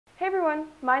everyone,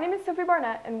 my name is Sophie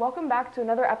Barnett and welcome back to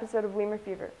another episode of Lemur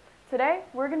Fever. Today,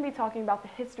 we're going to be talking about the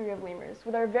history of lemurs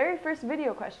with our very first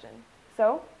video question.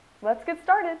 So, let's get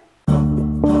started!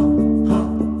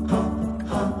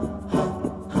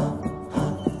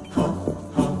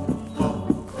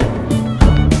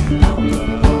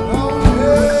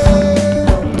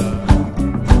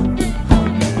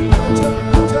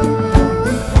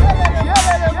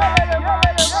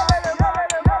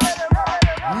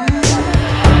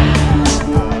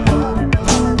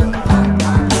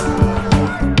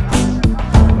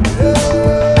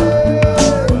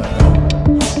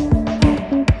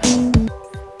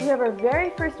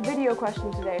 Video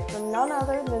question today from none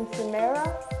other than Samara,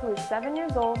 who is 7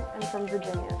 years old and from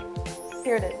Virginia.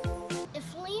 Here it is.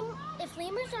 If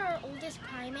lemurs are our oldest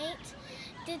primate,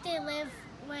 did they live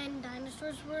when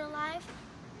dinosaurs were alive?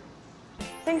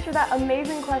 Thanks for that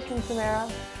amazing question, Samara.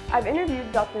 I've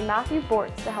interviewed Dr. Matthew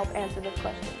Bortz to help answer this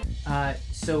question.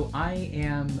 So I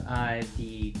am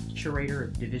the curator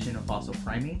of the Division of Fossil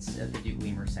Primates at the Duke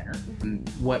Lemur Center.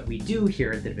 What we do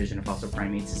here at the Division of Fossil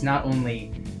Primates is not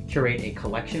only curate a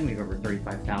collection, we have over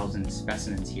 35,000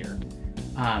 specimens here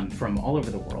from all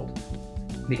over the world,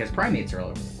 because primates are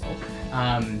all over the world.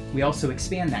 We also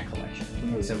expand that collection.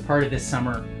 And so part of this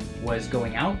summer was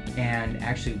going out and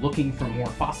actually looking for more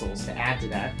fossils to add to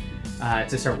that,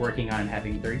 to start working on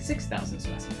having 36,000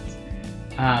 specimens.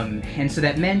 And so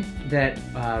that meant that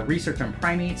research on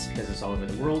primates, because it's all over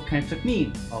the world, kind of took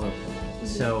me all over the world.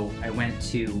 So I went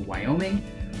to Wyoming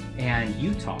and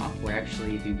Utah, where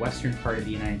actually the western part of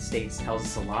the United States tells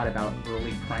us a lot about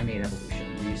early primate evolution.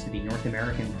 There used to be North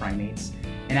American primates,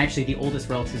 and actually the oldest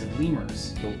relatives of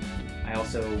lemurs. So I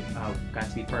also got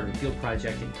to be part of a field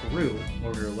project in Peru,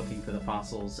 where we were looking for the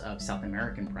fossils of South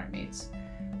American primates.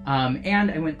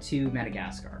 And I went to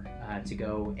Madagascar to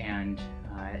go and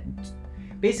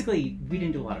basically, we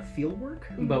didn't do a lot of field work,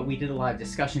 but we did a lot of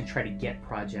discussion to try to get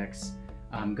projects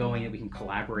going, and we can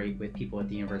collaborate with people at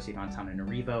the University of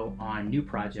Antananarivo on new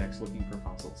projects looking for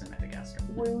fossils in Madagascar.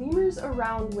 Were lemurs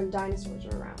around when dinosaurs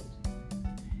were around?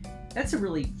 That's a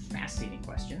really fascinating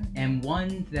question, and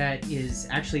one that is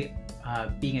actually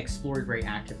being explored very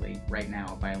actively right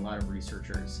now by a lot of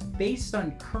researchers. Based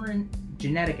on current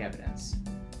genetic evidence,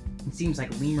 it seems like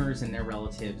lemurs and their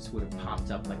relatives would have popped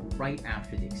up like right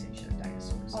after the extinction of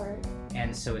dinosaurs. All right.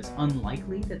 And so it's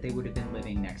unlikely that they would have been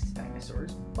living next to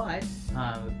dinosaurs, but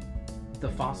the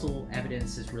fossil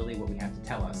evidence is really what we have to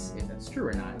tell us if that's true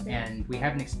or not. And we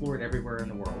haven't explored everywhere in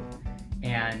the world,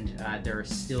 and there are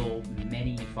still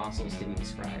many fossils to be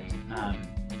described.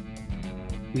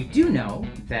 We do know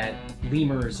that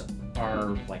lemurs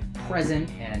are like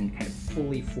present and kind of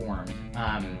fully formed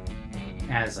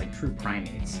as like true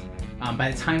primates.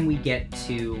 By the time we get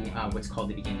to what's called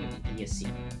the beginning of the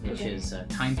Eocene, which is a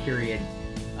time period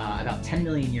about 10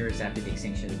 million years after the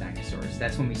extinction of the dinosaurs,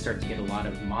 that's when we start to get a lot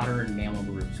of modern mammal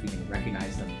groups. We can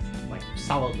recognize them like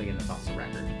solidly in the fossil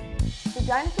record. The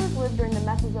dinosaurs lived during the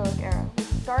Mesozoic era, which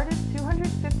started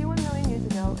 251 million years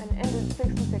ago and ended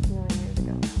 66 million years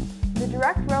ago. The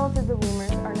direct relatives of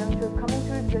lemurs are known to have come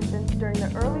into existence during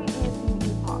the early Eocene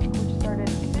epoch, which started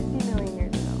 50 million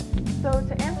years ago. So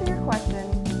to answer your question,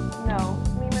 no,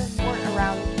 lemurs weren't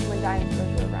around when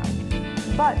dinosaurs were around.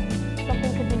 But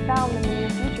something could be found in the near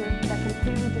future that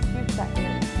completely disputes that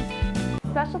theory.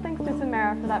 Special thanks to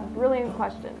Samara for that brilliant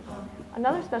question.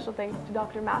 Another special thanks to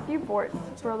Dr. Matthew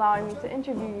Bortz for allowing me to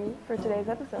interview you for today's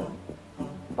episode.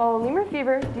 Follow Lemur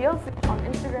Fever DLC on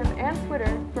Instagram and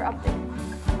Twitter for updates.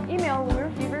 Email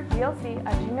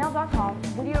lemurfeverdlc@gmail.com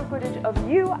video footage of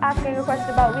you asking a question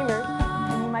about lemurs,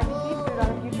 and you might be featured on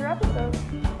a future episode.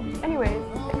 Anyways,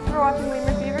 thanks for watching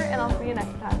Lemur Fever, and I'll see you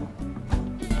next time.